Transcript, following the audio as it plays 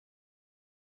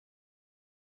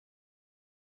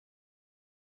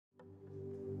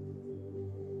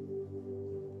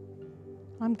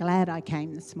I'm glad I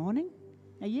came this morning.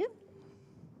 Are you?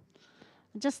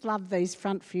 I just love these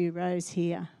front few rows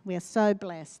here. We are so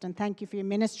blessed, and thank you for your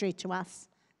ministry to us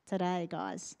today,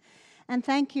 guys. And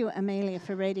thank you, Amelia,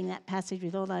 for reading that passage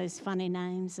with all those funny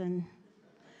names, and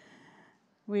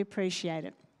we appreciate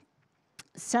it.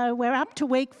 So we're up to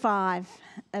week 5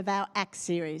 of our Acts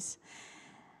series,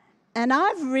 and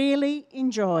I've really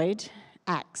enjoyed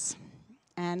Acts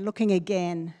and looking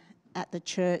again at the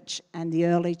church and the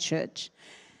early church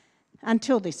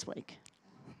until this week.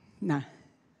 No,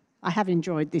 I have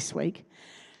enjoyed this week,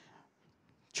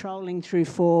 trolling through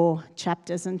 4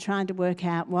 chapters and trying to work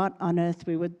out what on earth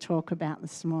we would talk about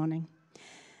this morning.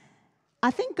 I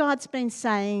think God's been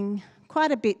saying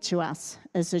quite a bit to us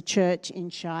as a church in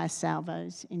Shire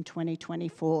Salvos in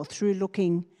 2024 through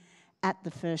looking at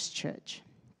the first church.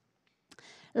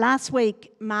 Last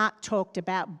week, Mark talked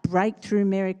about breakthrough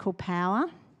miracle power.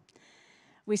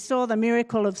 We saw the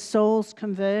miracle of Saul's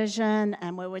conversion,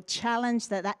 and we were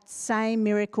challenged that that same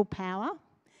miracle power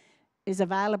is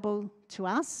available to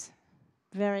us.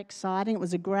 Very exciting. It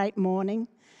was a great morning.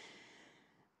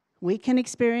 We can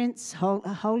experience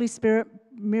Holy Spirit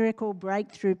miracle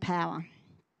breakthrough power.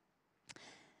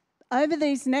 Over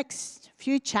these next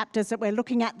few chapters that we're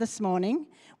looking at this morning,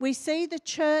 we see the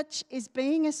church is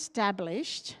being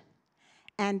established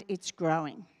and it's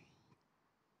growing.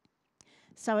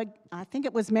 So I think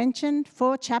it was mentioned,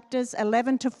 4 chapters,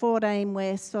 11 to 14,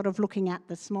 we're sort of looking at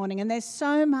this morning. And there's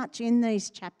so much in these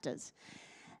chapters.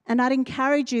 And I'd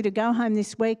encourage you to go home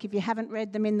this week, if you haven't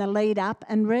read them in the lead up,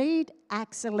 and read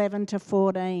Acts 11 to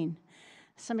 14.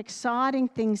 Some exciting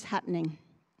things happening.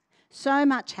 So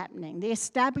much happening. The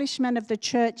establishment of the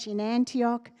church in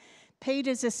Antioch,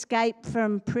 Peter's escape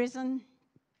from prison,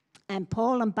 and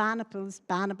Paul and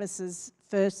Barnabas's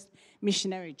first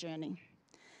missionary journey.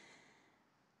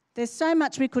 There's so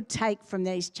much we could take from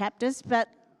these chapters, but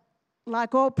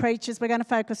like all preachers, we're going to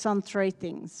focus on 3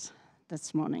 things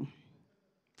this morning.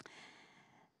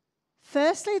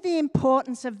 Firstly, the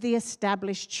importance of the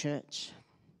established church.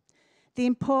 The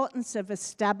importance of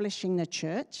establishing the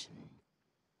church.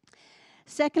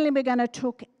 Secondly, we're going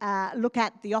to look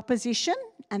at the opposition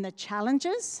and the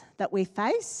challenges that we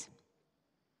face.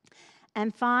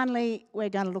 And finally, we're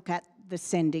going to look at the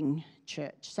sending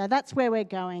church. So that's where we're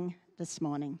going this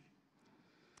morning.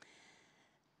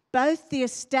 Both the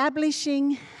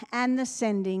establishing and the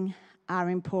sending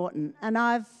are important. And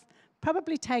I've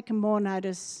probably taken more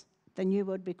notice than you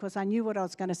would, because I knew what I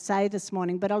was going to say this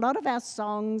morning. But a lot of our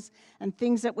songs and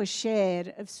things that were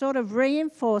shared have sort of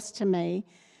reinforced to me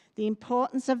the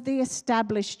importance of the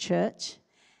established church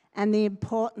and the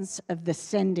importance of the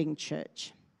sending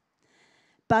church.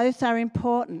 Both are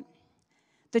important.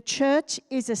 The church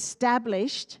is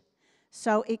established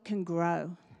so it can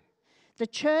grow. The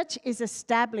church is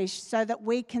established so that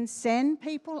we can send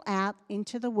people out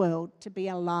into the world to be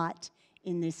a light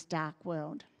in this dark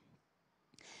world.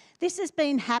 This has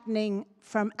been happening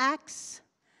from Acts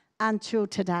until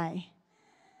today.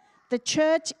 The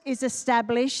church is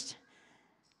established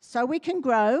so we can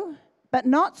grow, but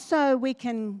not so we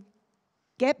can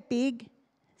get big,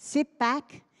 sit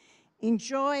back,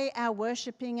 enjoy our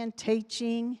worshipping and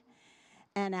teaching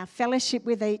and our fellowship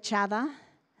with each other.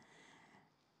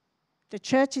 The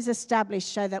church is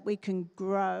established so that we can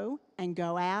grow and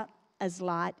go out as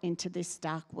light into this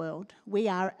dark world. We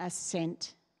are a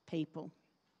sent people.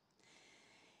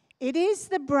 It is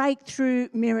the breakthrough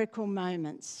miracle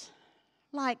moments,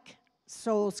 like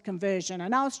Saul's conversion.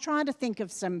 And I was trying to think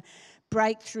of some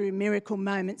breakthrough miracle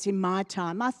moments in my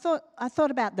time. I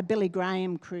thought about the Billy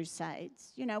Graham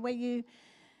crusades, where you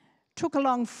took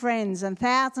along friends and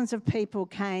thousands of people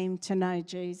came to know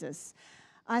Jesus.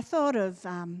 I thought of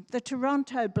the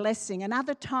Toronto blessing and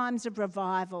other times of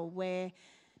revival where,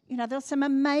 there were some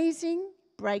amazing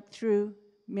breakthrough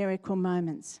miracle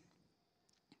moments.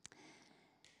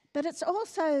 But it's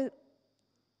also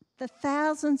the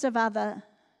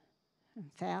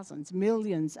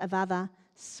millions of other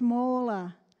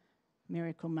smaller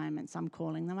miracle moments, I'm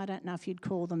calling them. I don't know if you'd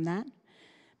call them that.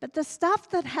 But the stuff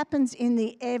that happens in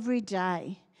the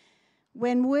everyday,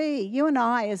 when you and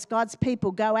I, as God's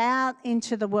people, go out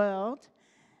into the world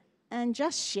and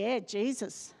just share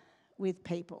Jesus with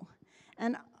people.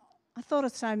 And I thought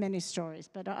of so many stories,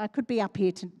 but I could be up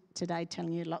here today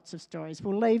telling you lots of stories.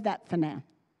 We'll leave that for now.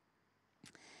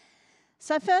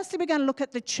 So firstly, we're going to look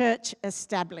at the church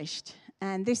established.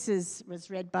 And this was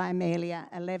read by Amelia,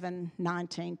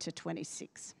 11:19 to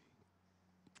 26.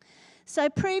 So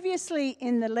previously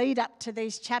in the lead up to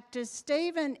these chapters,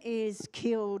 Stephen is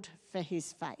killed for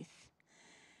his faith.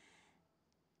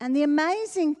 And the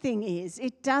amazing thing is,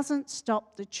 it doesn't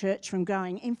stop the church from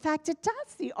growing. In fact, it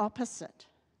does the opposite.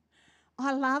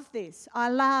 I love this. I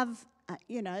love,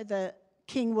 the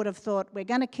king would have thought, we're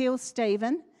going to kill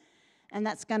Stephen, and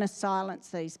that's going to silence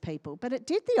these people. But it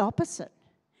did the opposite.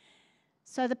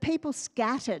 So the people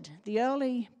scattered. The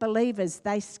early believers,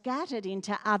 they scattered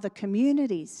into other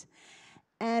communities.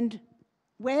 And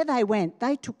where they went,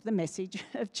 they took the message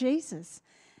of Jesus.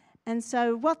 And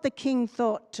so what the king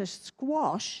thought to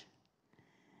squash,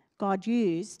 God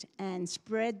used and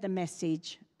spread the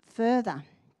message further.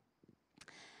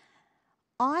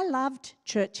 I loved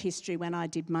church history when I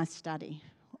did my study.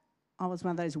 I was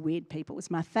one of those weird people. It was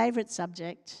my favourite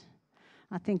subject.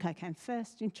 I think I came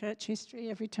first in church history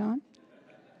every time.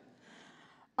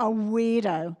 A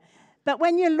weirdo. But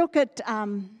when you look at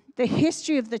the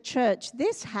history of the church,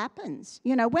 this happens.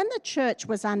 When the church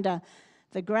was under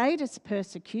the greatest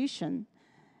persecution,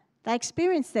 they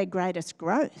experienced their greatest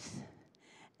growth.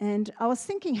 And I was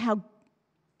thinking how,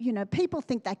 people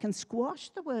think they can squash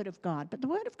the Word of God, but the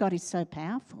Word of God is so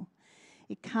powerful.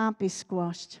 It can't be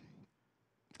squashed.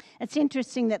 It's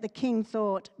interesting that the king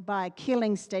thought by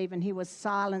killing Stephen, he was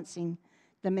silencing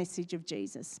the message of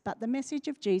Jesus. But the message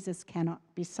of Jesus cannot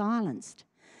be silenced.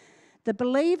 The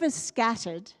believers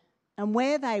scattered, and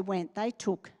where they went, they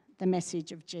took the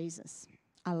message of Jesus.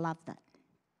 I love that.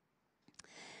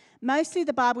 Mostly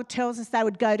the Bible tells us they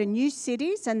would go to new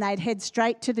cities and they'd head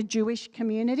straight to the Jewish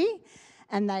community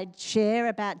and they'd share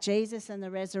about Jesus and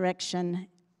the resurrection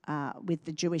with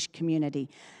the Jewish community.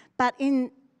 But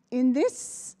in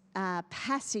this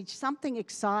passage, something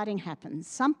exciting happens,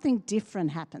 something different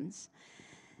happens.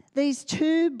 These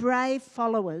two brave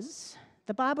followers,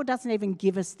 the Bible doesn't even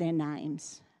give us their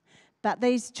names, but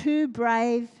these two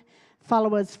brave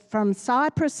followers from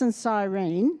Cyprus and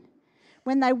Cyrene,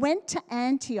 when they went to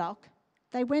Antioch,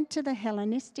 they went to the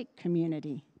Hellenistic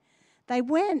community. They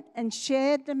went and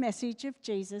shared the message of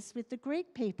Jesus with the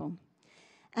Greek people,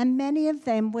 and many of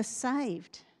them were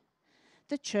saved.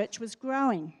 The church was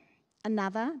growing.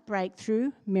 Another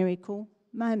breakthrough miracle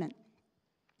moment.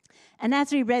 And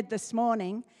as we read this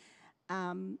morning,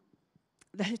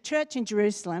 the church in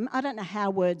Jerusalem, I don't know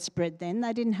how word spread then.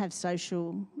 They didn't have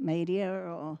social media,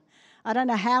 or I don't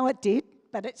know how it did,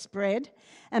 but it spread.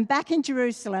 And back in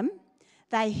Jerusalem,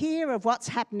 they hear of what's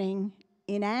happening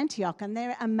in Antioch and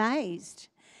they're amazed.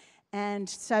 And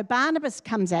so Barnabas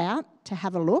comes out to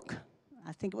have a look.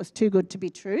 I think it was too good to be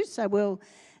true, so we'll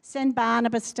send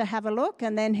Barnabas to have a look.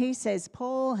 And then he says,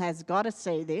 Paul has got to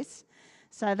see this.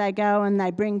 So they go and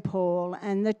they bring Paul,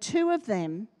 and the two of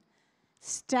them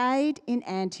stayed in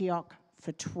Antioch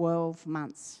for 12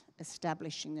 months,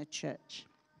 establishing the church.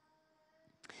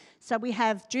 So we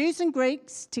have Jews and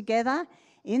Greeks together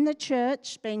in the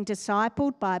church being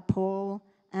discipled by Paul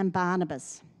and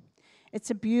Barnabas. It's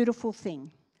a beautiful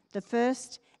thing. The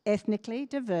first ethnically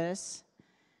diverse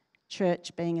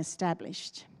church being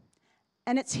established.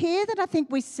 And it's here that I think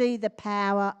we see the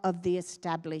power of the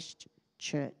established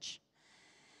church.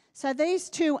 So these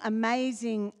two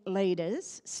amazing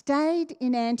leaders stayed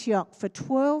in Antioch for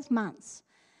 12 months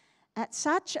at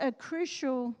such a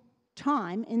crucial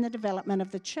time in the development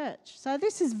of the church. So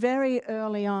this is very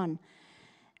early on.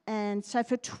 And so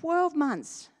for 12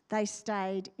 months, they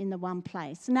stayed in the one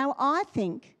place. Now, I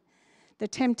think the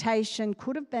temptation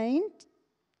could have been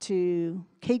to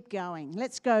keep going.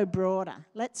 Let's go broader.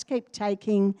 Let's keep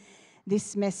taking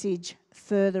this message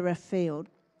further afield.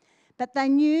 But they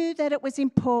knew that it was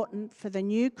important for the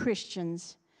new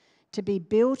Christians to be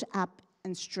built up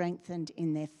and strengthened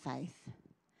in their faith.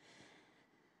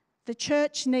 The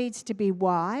church needs to be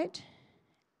wide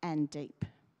and deep.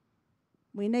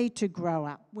 We need to grow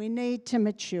up. We need to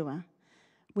mature.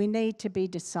 We need to be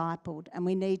discipled, and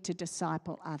we need to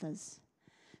disciple others.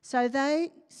 So they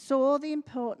saw the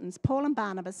importance, Paul and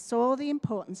Barnabas saw the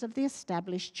importance of the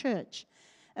established church,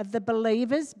 of the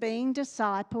believers being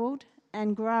discipled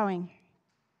and growing.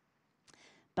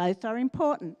 Both are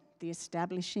important, the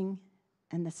establishing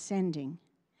and the sending.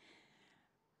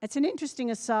 It's an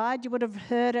interesting aside. You would have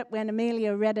heard it when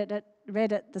Amelia read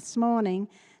it this morning,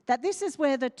 that this is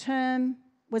where the term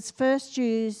was first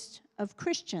used of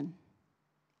Christian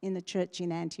in the church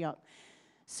in Antioch.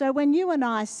 So when you and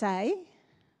I say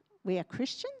we are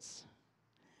Christians,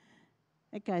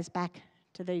 it goes back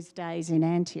to these days in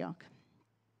Antioch.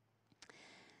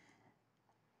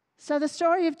 So the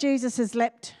story of Jesus has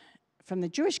leapt from the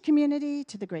Jewish community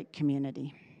to the Greek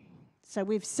community. So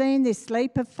we've seen this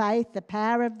leap of faith, the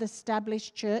power of the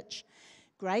established church.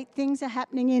 Great things are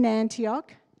happening in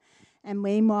Antioch. And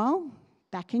meanwhile,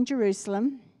 back in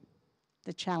Jerusalem,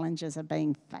 the challenges are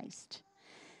being faced.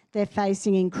 They're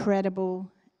facing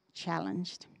incredible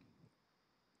challenge.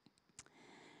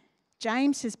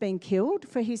 James has been killed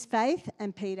for his faith,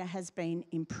 and Peter has been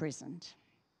imprisoned.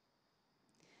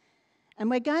 And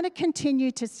we're going to continue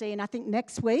to see, and I think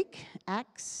next week,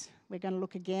 Acts, we're going to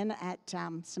look again at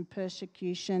some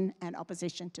persecution and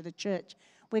opposition to the church.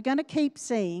 We're going to keep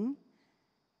seeing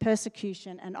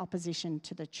persecution and opposition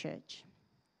to the church.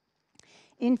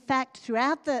 In fact,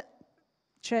 throughout the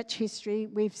church history,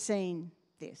 we've seen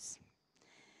this.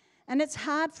 And it's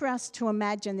hard for us to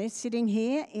imagine this sitting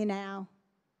here in our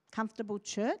comfortable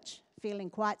church, feeling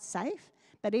quite safe.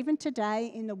 But even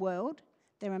today in the world,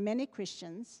 there are many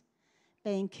Christians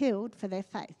being killed for their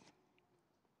faith.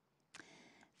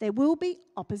 There will be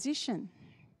opposition.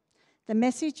 The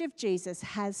message of Jesus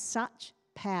has such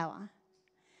power,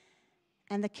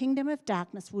 and the kingdom of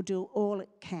darkness will do all it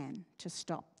can to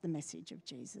stop the message of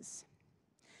Jesus.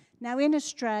 Now, in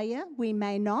Australia, we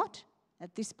may not,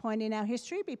 at this point in our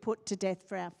history, be put to death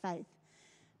for our faith,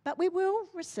 but we will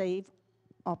receive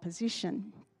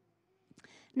opposition.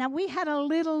 Now, we had a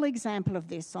little example of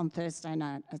this on Thursday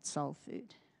night at Soul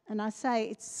Food. And I say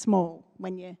it's small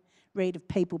when you read of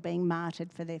people being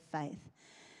martyred for their faith.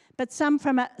 But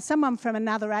someone from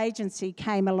another agency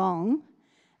came along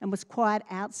and was quite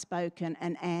outspoken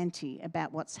and anti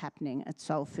about what's happening at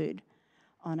Soul Food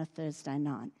on a Thursday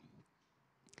night.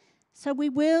 So we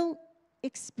will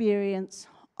experience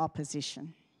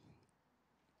opposition.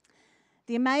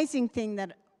 The amazing thing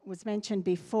that was mentioned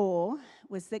before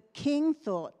was that King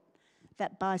thought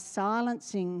that by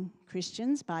silencing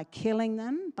Christians, by killing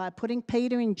them, by putting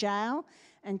Peter in jail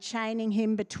and chaining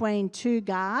him between two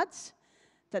guards,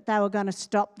 that they were going to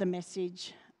stop the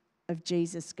message of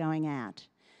Jesus going out.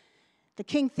 The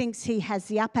king thinks he has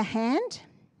the upper hand,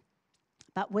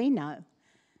 but we know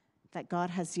that God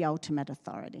has the ultimate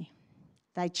authority.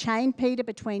 They chained Peter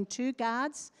between two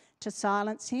guards to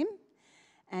silence him,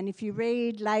 and if you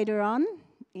read later on,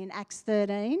 in Acts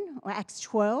 13 or Acts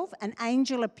 12, an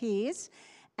angel appears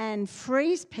and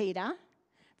frees Peter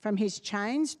from his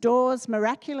chains. Doors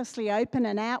miraculously open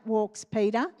and out walks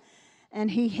Peter,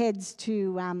 and he heads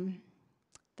to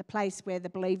the place where the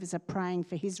believers are praying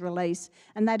for his release,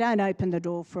 and they don't open the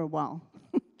door for a while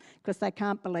because they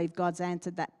can't believe God's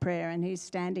answered that prayer, and he's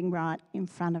standing right in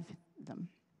front of them.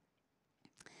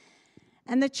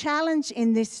 And the challenge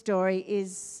in this story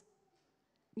is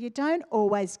you don't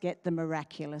always get the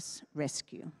miraculous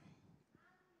rescue.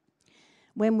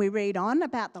 When we read on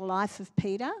about the life of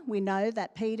Peter, we know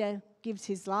that Peter gives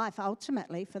his life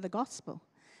ultimately for the gospel.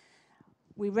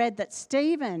 We read that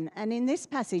Stephen, and in this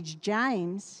passage,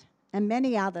 James, and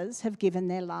many others have given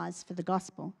their lives for the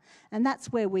gospel. And that's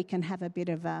where we can have a bit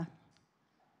of a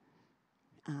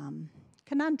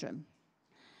conundrum.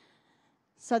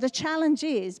 So the challenge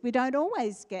is we don't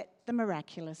always get the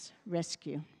miraculous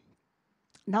rescue.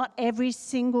 Not every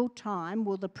single time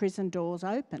will the prison doors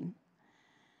open.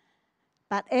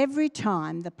 But every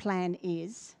time the plan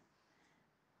is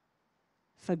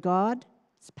for God's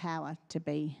power to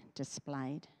be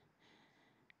displayed.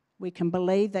 We can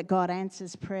believe that God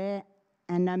answers prayer,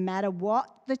 and no matter what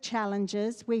the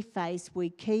challenges we face, we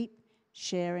keep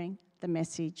sharing the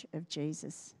message of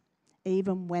Jesus,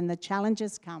 even when the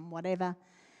challenges come, whatever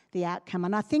the outcome.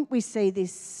 And I think we see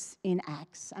this in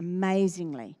Acts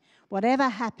amazingly. Whatever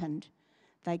happened,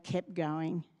 they kept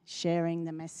going, sharing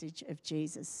the message of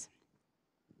Jesus.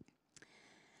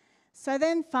 So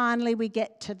then finally we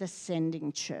get to the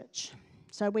sending church.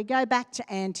 So we go back to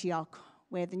Antioch,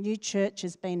 where the new church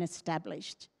has been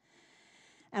established.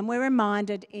 And we're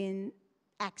reminded in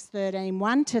Acts 13,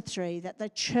 1-3, that the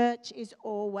church is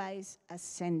always a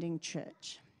sending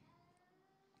church.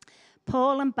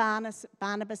 Paul and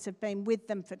Barnabas have been with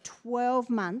them for 12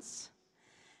 months,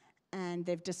 and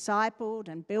they've discipled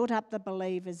and built up the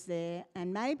believers there,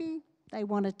 and maybe they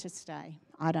wanted to stay.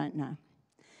 I don't know.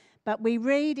 But we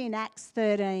read in Acts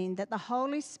 13 that the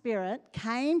Holy Spirit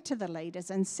came to the leaders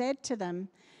and said to them,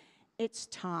 it's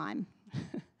time.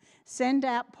 Send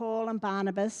out Paul and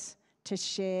Barnabas to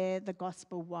share the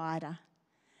gospel wider.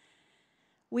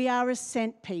 We are a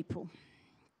sent people.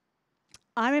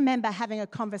 I remember having a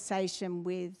conversation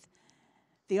with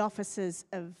the officers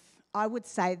of, I would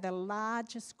say, the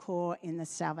largest corps in the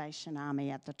Salvation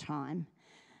Army at the time.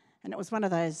 And it was one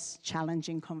of those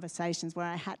challenging conversations where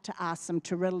I had to ask them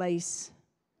to release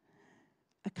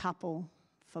a couple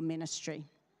for ministry.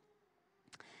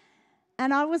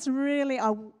 And I was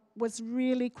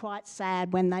really quite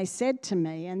sad when they said to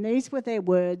me, and these were their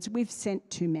words, "We've sent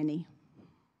too many."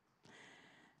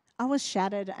 I was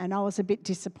shattered and I was a bit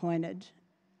disappointed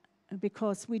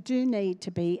because we do need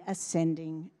to be a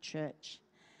sending church.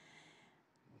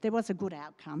 There was a good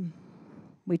outcome.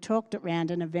 We talked it round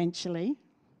and eventually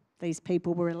these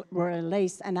people were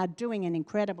released and are doing an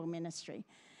incredible ministry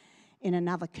in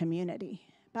another community.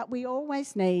 But we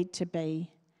always need to be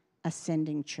a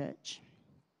sending church.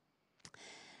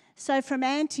 So from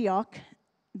Antioch,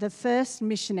 the first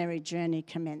missionary journey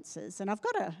commences. And I've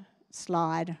got a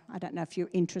slide. I don't know if you're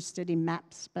interested in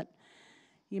maps, but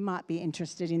you might be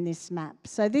interested in this map.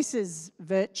 So this is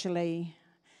virtually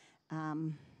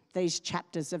these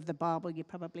chapters of the Bible. You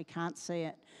probably can't see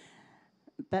it.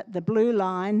 But the blue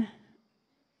line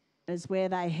is where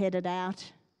they headed out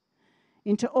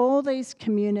into all these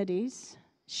communities,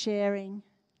 sharing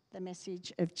the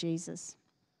message of Jesus.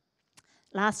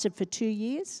 Lasted for 2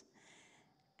 years,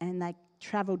 and they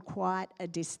travelled quite a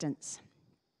distance.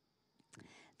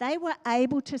 They were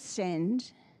able to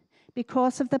send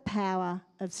because of the power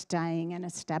of staying and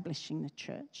establishing the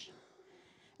church,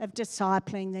 of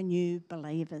discipling the new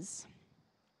believers.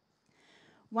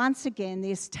 Once again,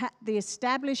 the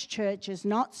established church is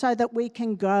not so that we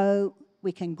can grow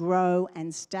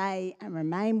and stay and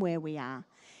remain where we are.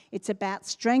 It's about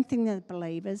strengthening the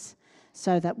believers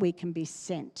so that we can be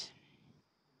sent.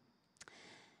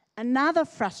 Another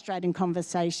frustrating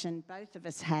conversation both of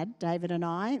us had, David and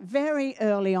I, very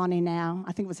early on in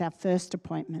I think it was our first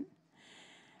appointment.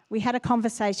 We had a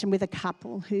conversation with a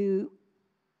couple who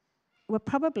were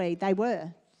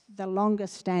the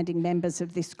longest standing members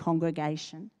of this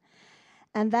congregation.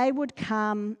 And they would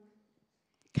come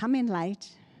in late,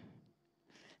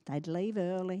 they'd leave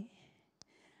early,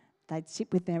 they'd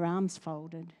sit with their arms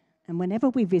folded, and whenever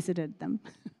we visited them,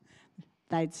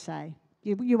 they'd say,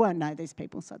 you won't know these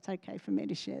people, so it's okay for me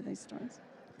to share these stories.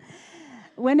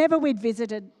 Whenever we'd visit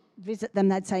them,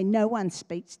 they'd say, no one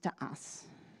speaks to us.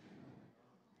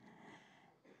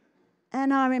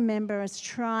 And I remember us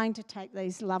trying to take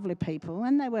these lovely people,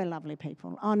 and they were lovely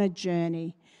people, on a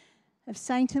journey of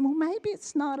saying to them, well, maybe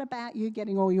it's not about you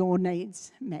getting all your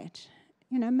needs met.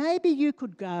 You know, maybe you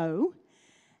could go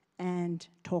and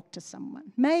talk to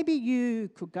someone. Maybe you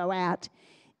could go out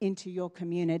into your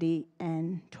community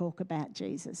and talk about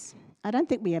Jesus. I don't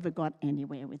think we ever got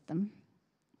anywhere with them.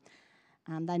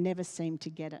 They never seemed to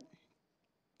get it.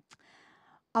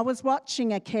 I was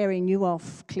watching a Carey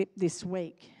Newhoff clip this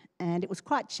week, and it was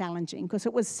quite challenging because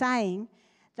it was saying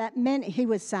that he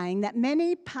was saying that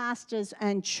many pastors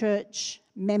and church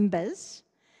members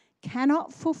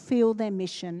cannot fulfill their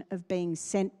mission of being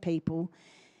sent people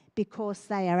because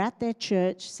they are at their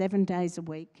church 7 days a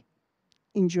week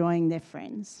enjoying their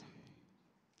friends.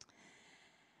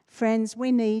 Friends,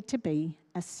 we need to be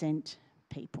a sent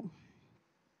people.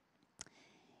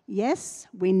 Yes,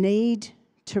 we need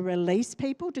to release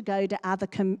people to go to other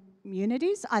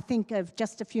communities. I think of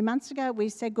just a few months ago, we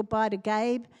said goodbye to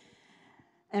Gabe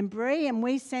and Bree, and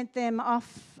we sent them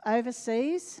off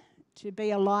overseas to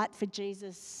be a light for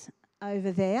Jesus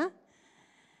over there.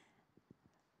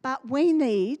 But we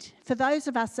need, for those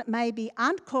of us that maybe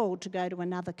aren't called to go to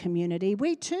another community,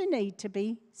 we too need to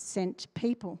be sent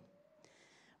people.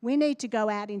 We need to go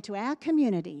out into our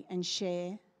community and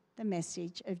share the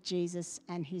message of Jesus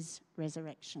and his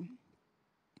resurrection.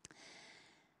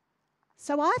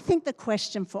 So I think the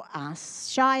question for us,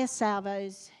 Shire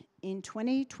Salvos in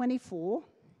 2024,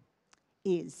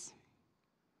 is,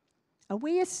 are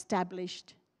we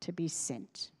established to be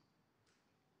sent?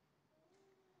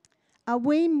 Are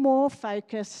we more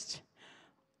focused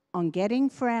on getting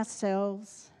for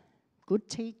ourselves good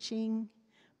teaching,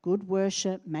 good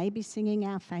worship, maybe singing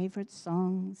our favourite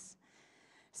songs,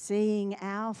 seeing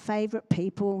our favourite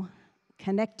people,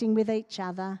 connecting with each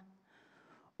other?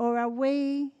 Or are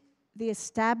we, the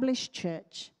established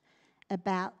church,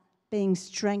 about being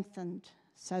strengthened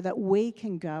so that we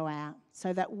can go out,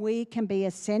 so that we can be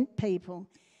a sent people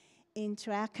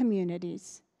into our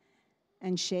communities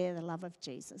and share the love of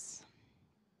Jesus?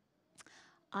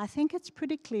 I think it's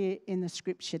pretty clear in the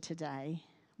scripture today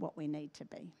what we need to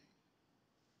be.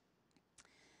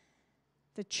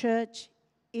 The church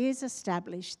is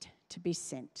established to be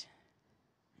sent.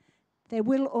 There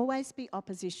will always be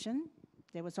opposition.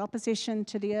 There was opposition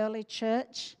to the early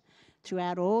church.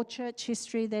 Throughout all church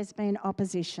history, there's been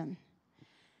opposition.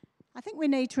 I think we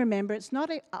need to remember it's not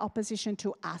opposition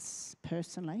to us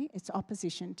personally, it's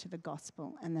opposition to the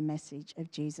gospel and the message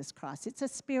of Jesus Christ. It's a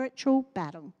spiritual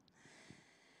battle.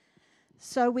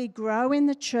 So we grow in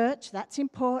the church, that's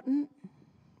important.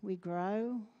 We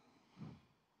grow,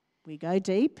 we go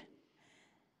deep,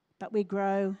 but we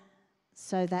grow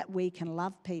so that we can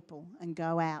love people and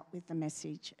go out with the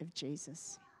message of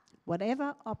Jesus.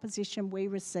 Whatever opposition we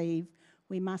receive,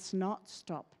 we must not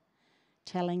stop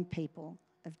telling people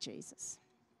of Jesus.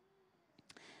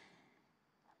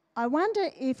 I wonder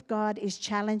if God is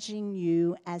challenging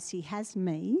you, as he has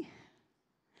me,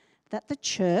 that the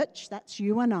church, that's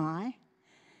you and I,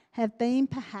 have been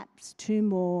perhaps too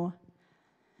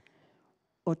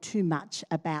much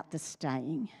about the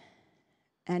staying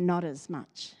and not as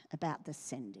much about the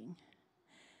sending.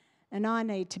 And I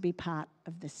need to be part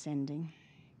of the sending.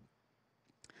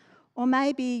 Or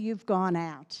maybe you've gone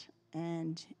out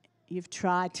and you've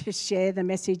tried to share the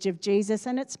message of Jesus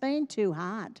and it's been too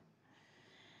hard.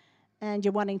 And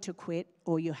you're wanting to quit,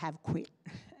 or you have quit,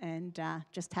 and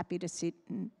just happy to sit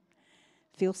and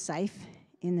feel safe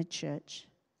in the church.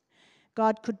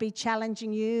 God could be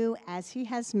challenging you, as he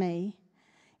has me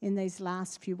in these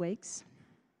last few weeks,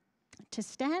 to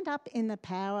stand up in the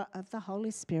power of the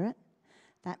Holy Spirit,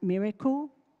 that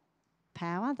miracle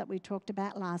power that we talked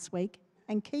about last week,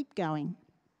 and keep going.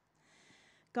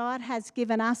 God has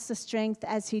given us the strength,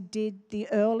 as he did the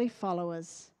early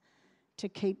followers, to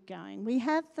keep going. We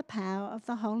have the power of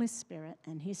the Holy Spirit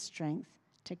and his strength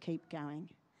to keep going.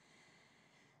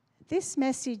 This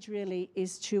message really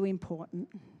is too important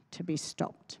to be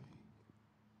stopped.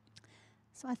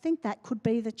 So I think that could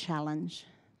be the challenge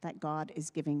that God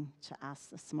is giving to us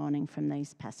this morning from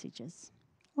these passages.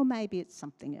 Or maybe it's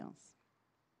something else.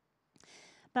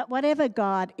 But whatever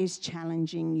God is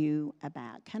challenging you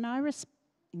about, can I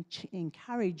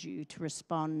encourage you to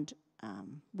respond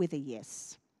with a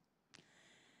yes?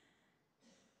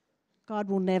 God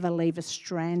will never leave us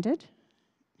stranded.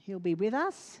 He'll be with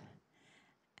us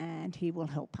and he will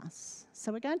help us.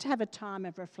 So we're going to have a time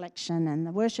of reflection, and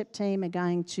the worship team are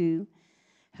going to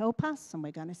help us, and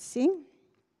we're going to sing.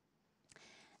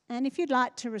 And if you'd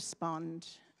like to respond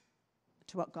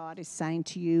to what God is saying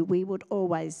to you, we would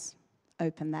always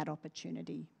open that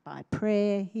opportunity by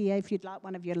prayer here. If you'd like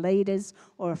one of your leaders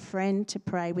or a friend to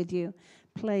pray with you,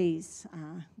 please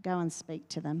go and speak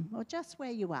to them, or just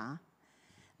where you are.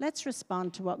 Let's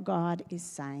respond to what God is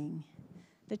saying.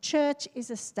 The church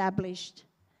is established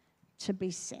to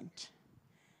be sent.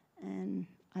 And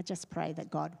I just pray that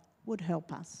God would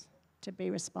help us to be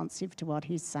responsive to what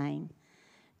he's saying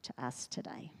to us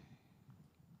today.